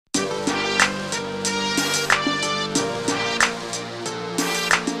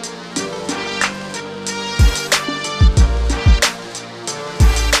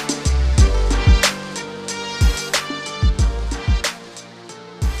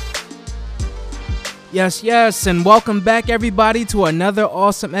Yes, and welcome back, everybody, to another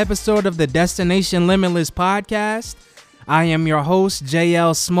awesome episode of the Destination Limitless podcast. I am your host,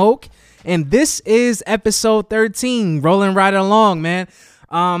 JL Smoke, and this is episode 13, rolling right along, man.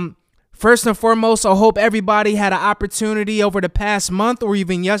 First and foremost, I hope everybody had an opportunity over the past month or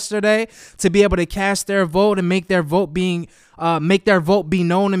even yesterday to be able to cast their vote and make their vote be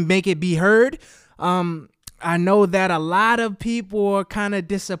known and make it be heard. I know that a lot of people are kind of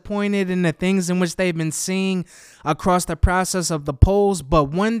disappointed in the things in which they've been seeing across the process of the polls.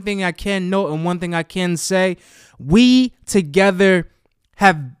 But one thing I can note and one thing I can say, we together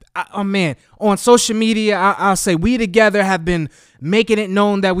have, on social media, I'll say we together have been making it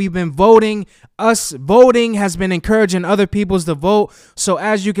known that we've been voting. Us voting has been encouraging other peoples to vote. So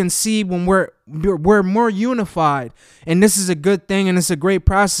as you can see, when we're more unified, and this is a good thing, and it's a great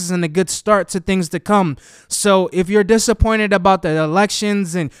process and a good start to things to come. So if you're disappointed about the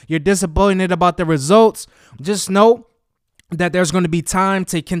elections and you're disappointed about the results, just know that there's going to be time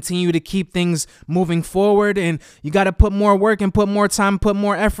to continue to keep things moving forward, and you got to put more work and put more time, put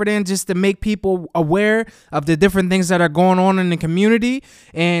more effort in just to make people aware of the different things that are going on in the community,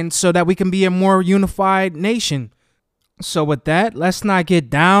 and so that we can be a more unified nation. So with that, let's not get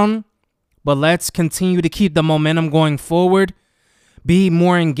down, but let's continue to keep the momentum going forward, be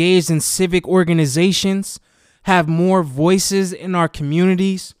more engaged in civic organizations, have more voices in our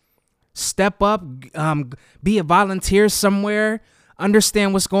communities. Step up, be a volunteer somewhere,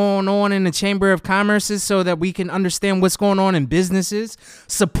 understand what's going on in the Chamber of Commerce so that we can understand what's going on in businesses,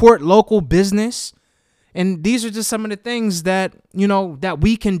 support local business. And these are just some of the things that, that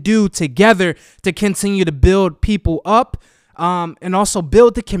we can do together to continue to build people up, and also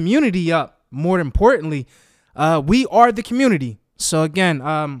build the community up. More importantly, we are the community. So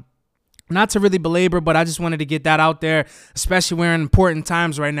again, not to really belabor, but I just wanted to get that out there, especially we're in important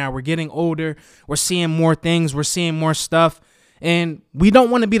times right now. We're getting older. We're seeing more things. We're seeing more stuff. And we don't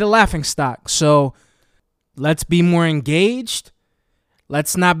want to be the laughing stock. So let's be more engaged.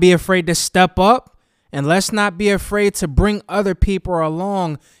 Let's not be afraid to step up. And let's not be afraid to bring other people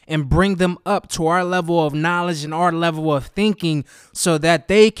along and bring them up to our level of knowledge and our level of thinking so that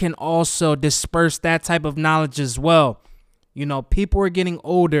they can also disperse that type of knowledge as well. People are getting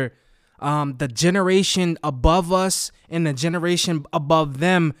older. The generation above us and the generation above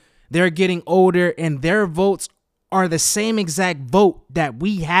them, they're getting older, and their votes are the same exact vote that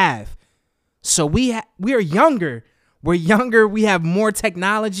we have. So we are younger. We're younger. We have more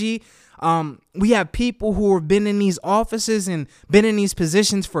technology. We have people who have been in these offices and been in these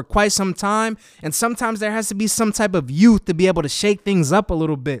positions for quite some time. And sometimes there has to be some type of youth to be able to shake things up a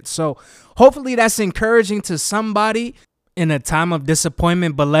little bit. So hopefully that's encouraging to somebody in a time of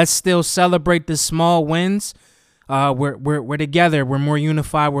disappointment, but let's still celebrate the small wins. We're together. We're more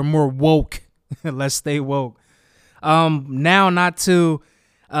unified. We're more woke. Let's stay woke. Now, not to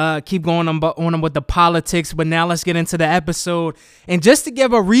keep going on with the politics, but now let's get into the episode. And just to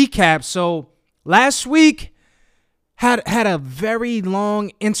give a recap, so last week had a very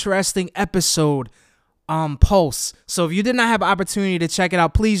long, interesting episode. Pulse. So if you did not have an opportunity to check it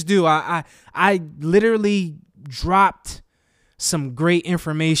out, please do. I literally dropped some great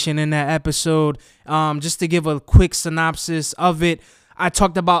information in that episode. Just to give a quick synopsis of it, I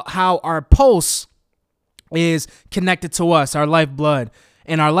talked about how our pulse is connected to us, our lifeblood,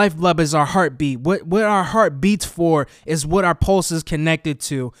 and our lifeblood is our heartbeat. What our heart beats for is what our pulse is connected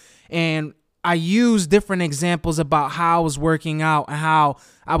to. And I use different examples about how I was working out and how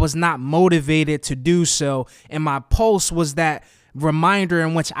I was not motivated to do so. And my pulse was that reminder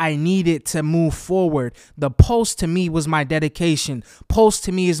in which I needed to move forward. The pulse to me was my dedication. Pulse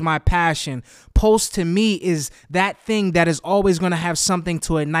to me is my passion. Pulse to me is that thing that is always going to have something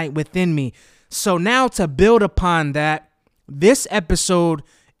to ignite within me. So now to build upon that, this episode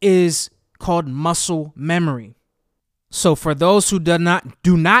is called Muscle Memory. So for those who do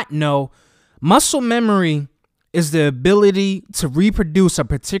not know, muscle memory is the ability to reproduce a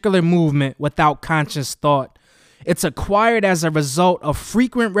particular movement without conscious thought. It's acquired as a result of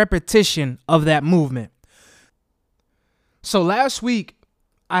frequent repetition of that movement. So last week,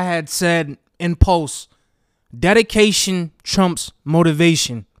 I had said in Pulse, dedication trumps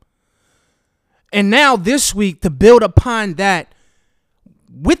motivation. And now this week, to build upon that,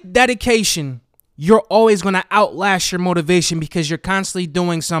 with dedication, you're always going to outlast your motivation because you're constantly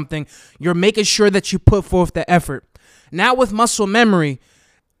doing something. You're making sure that you put forth the effort. Now with muscle memory,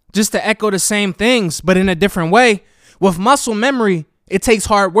 just to echo the same things, but in a different way, with muscle memory, it takes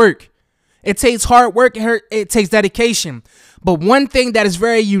hard work. It takes hard work. It takes dedication. But one thing that is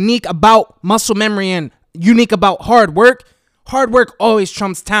very unique about muscle memory and unique about hard work always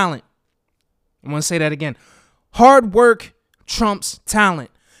trumps talent. I'm going to say that again. Hard work trumps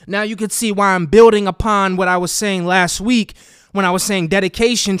talent. Now you can see why I'm building upon what I was saying last week when I was saying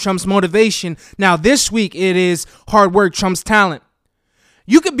dedication trumps motivation. Now this week it is hard work trumps talent.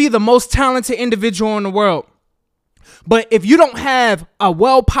 You could be the most talented individual in the world, but if you don't have a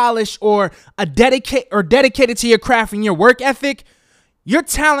well-polished or dedicated to your craft and your work ethic, your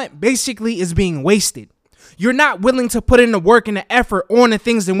talent basically is being wasted. You're not willing to put in the work and the effort on the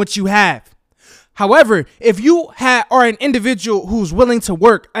things in which you have. However, if you are an individual who's willing to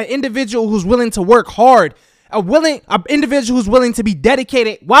work, an individual who's willing to work hard, an individual who's willing to be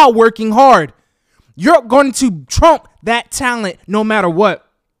dedicated while working hard, you're going to trump that talent no matter what.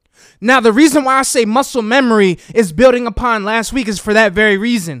 Now, the reason why I say muscle memory is building upon last week is for that very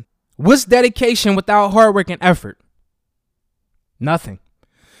reason. What's dedication without hard work and effort? Nothing.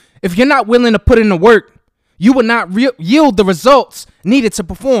 If you're not willing to put in the work, you will not yield the results needed to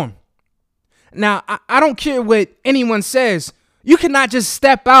perform. Now, I don't care what anyone says. You cannot just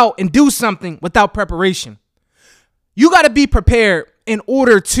step out and do something without preparation. You got to be prepared in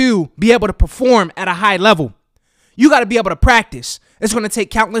order to be able to perform at a high level. You got to be able to practice. It's going to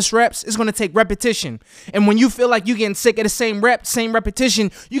take countless reps. It's going to take repetition. And when you feel like you're getting sick of the same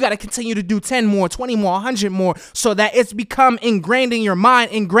repetition, you got to continue to do 10 more, 20 more, 100 more, so that it's become ingrained in your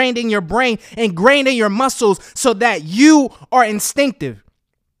mind, ingrained in your brain, ingrained in your muscles, so that you are instinctive.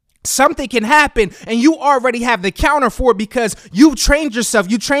 Something can happen and you already have the counter for it because you've trained yourself,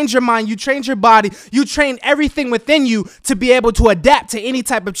 you trained your mind, you trained your body, you trained everything within you to be able to adapt to any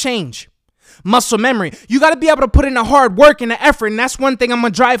type of change. Muscle memory. You got to be able to put in the hard work and the effort, and that's one thing I'm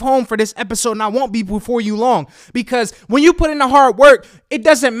going to drive home for this episode, and I won't be before you long, because when you put in the hard work, it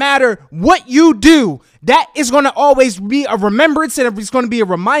doesn't matter what you do. That is going to always be a remembrance, and it's going to be a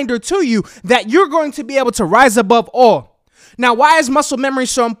reminder to you that you're going to be able to rise above all. Now, why is muscle memory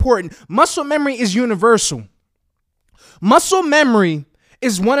so important? Muscle memory is universal. Muscle memory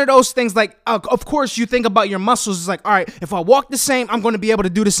is one of those things like, of course, you think about your muscles. It's like, all right, if I walk the same, I'm going to be able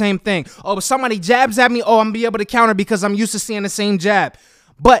to do the same thing. Oh, if somebody jabs at me, I'm going to be able to counter because I'm used to seeing the same jab.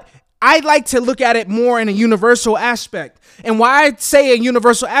 But I like to look at it more in a universal aspect. And why I say a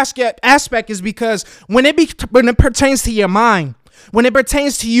universal aspect is because when it pertains to your mind, when it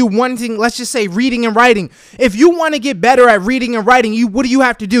pertains to you wanting, let's just say, reading and writing, if you want to get better at reading and writing, what do you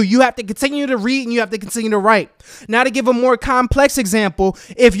have to do? You have to continue to read and you have to continue to write. Now, to give a more complex example,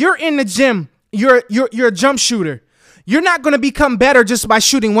 if you're in the gym, you're a jump shooter. You're not going to become better just by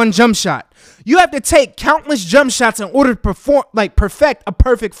shooting one jump shot. You have to take countless jump shots in order to perfect a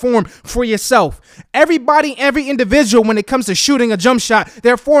perfect form for yourself. Every individual, when it comes to shooting a jump shot,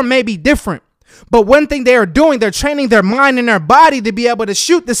 their form may be different. But one thing they are doing, they're training their mind and their body to be able to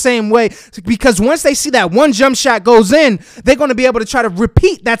shoot the same way, because once they see that one jump shot goes in, they're going to be able to try to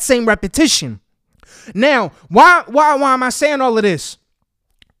repeat that same repetition. Now, why am I saying all of this?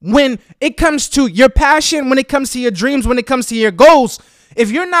 When it comes to your passion, when it comes to your dreams, when it comes to your goals, if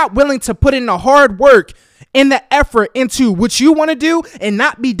you're not willing to put in the hard work and the effort into what you want to do and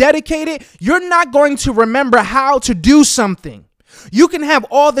not be dedicated, you're not going to remember how to do something. You can have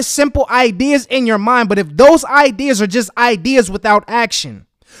all the simple ideas in your mind, but if those ideas are just ideas without action,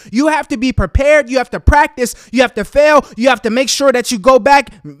 you have to be prepared. You have to practice. You have to fail. You have to make sure that you go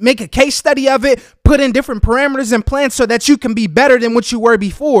back, make a case study of it, put in different parameters and plans so that you can be better than what you were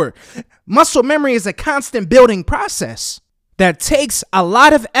before. Muscle memory is a constant building process that takes a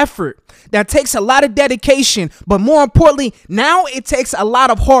lot of effort, that takes a lot of dedication, but more importantly, now it takes a lot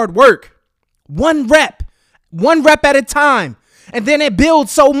of hard work. One rep at a time. And then it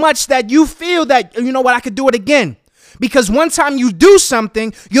builds so much that you feel that, you know what, I could do it again. Because one time you do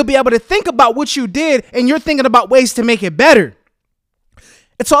something, you'll be able to think about what you did and you're thinking about ways to make it better.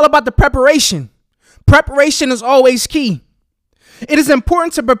 It's all about the preparation. Preparation is always key. It is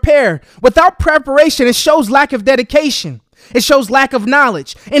important to prepare. Without preparation, it shows lack of dedication. It shows lack of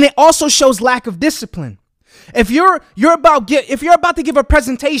knowledge. And it also shows lack of discipline. If you're about to give a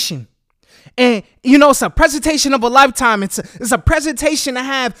presentation, and, you know, it's a presentation of a lifetime. It's a presentation to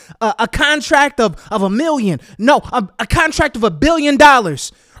have a contract of $1 million. No, a contract of $1 billion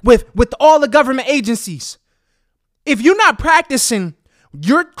with all the government agencies. If you're not practicing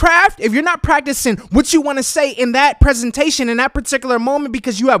your craft, if you're not practicing what you want to say in that presentation, in that particular moment,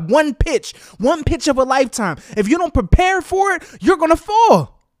 because you have one pitch of a lifetime, if you don't prepare for it, you're going to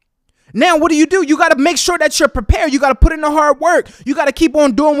fall. Now, what do? You got to make sure that you're prepared. You got to put in the hard work. You got to keep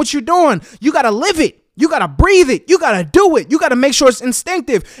on doing what you're doing. You got to live it. You got to breathe it. You got to do it. You got to make sure it's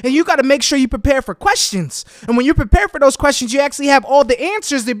instinctive. And you got to make sure you prepare for questions. And when you prepare for those questions, you actually have all the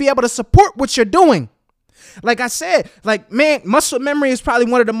answers to be able to support what you're doing. like I said, like, man, muscle memory is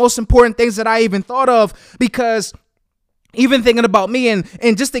probably one of the most important things that I even thought of, because even thinking about me and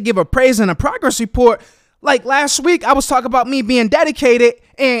just to give a praise and a progress report, like last week, I was talking about me being dedicated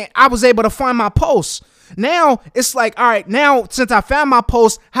and I was able to find my posts. Now it's like, all right, now since I found my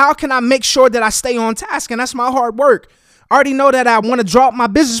post, how can I make sure that I stay on task? And that's my hard work. I already know that I want to draw up my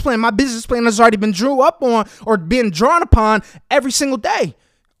business plan. My business plan has already been drew up on or been drawn upon every single day.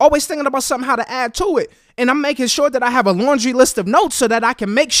 Always thinking about something, how to add to it. And I'm making sure that I have a laundry list of notes so that I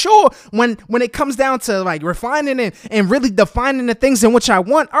can make sure when it comes down to like refining and really defining the things in which I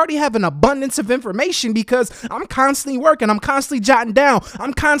want, I already have an abundance of information because I'm constantly working. I'm constantly jotting down.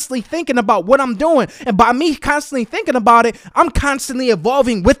 I'm constantly thinking about what I'm doing. And by me constantly thinking about it, I'm constantly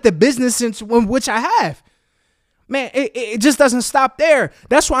evolving with the business in which I have. Man, it just doesn't stop there.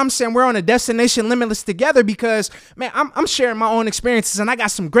 That's why I'm saying we're on a Destination Limitless together, because, man, I'm sharing my own experiences, and I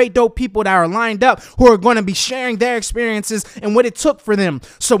got some great dope people that are lined up who are going to be sharing their experiences and what it took for them.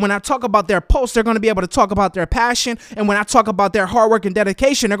 So when I talk about their posts, they're going to be able to talk about their passion. And when I talk about their hard work and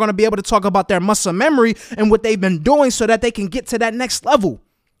dedication, they're going to be able to talk about their muscle memory and what they've been doing so that they can get to that next level.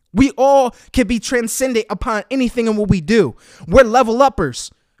 We all can be transcendent upon anything in what we do. We're level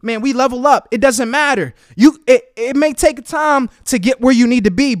uppers. Man, we level up. It doesn't matter. It may take time to get where you need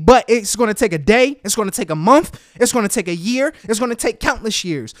to be, but it's going to take a day. It's going to take a month. It's going to take a year. It's going to take countless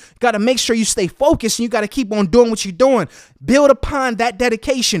years. You got to make sure you stay focused, and you got to keep on doing what you're doing. Build upon that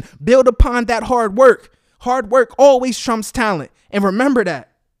dedication. Build upon that hard work. Hard work always trumps talent. And remember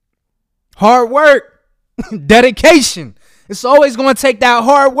that. Hard work, dedication. It's always going to take that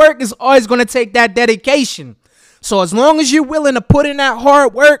hard work. It's always going to take that dedication. So as long as you're willing to put in that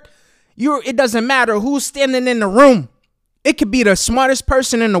hard work, it doesn't matter who's standing in the room. It could be the smartest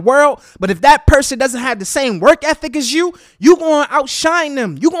person in the world, but if that person doesn't have the same work ethic as you, you're going to outshine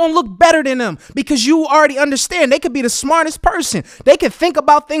them. You're going to look better than them because you already understand they could be the smartest person. They can think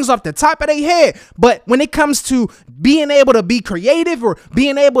about things off the top of their head, but when it comes to being able to be creative or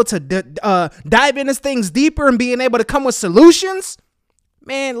being able to dive into things deeper and being able to come with solutions,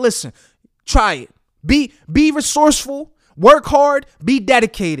 man, listen, try it. Be resourceful, work hard, be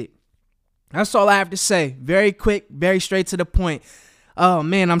dedicated. That's all I have to say. Very quick, very straight to the point. Oh,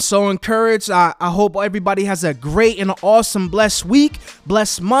 man, I'm so encouraged. I hope everybody has a great and awesome, blessed week,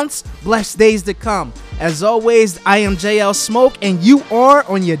 blessed months, blessed days to come. As always, I am JL Smoke, and you are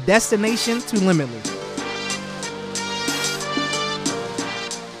on your destination to limitless.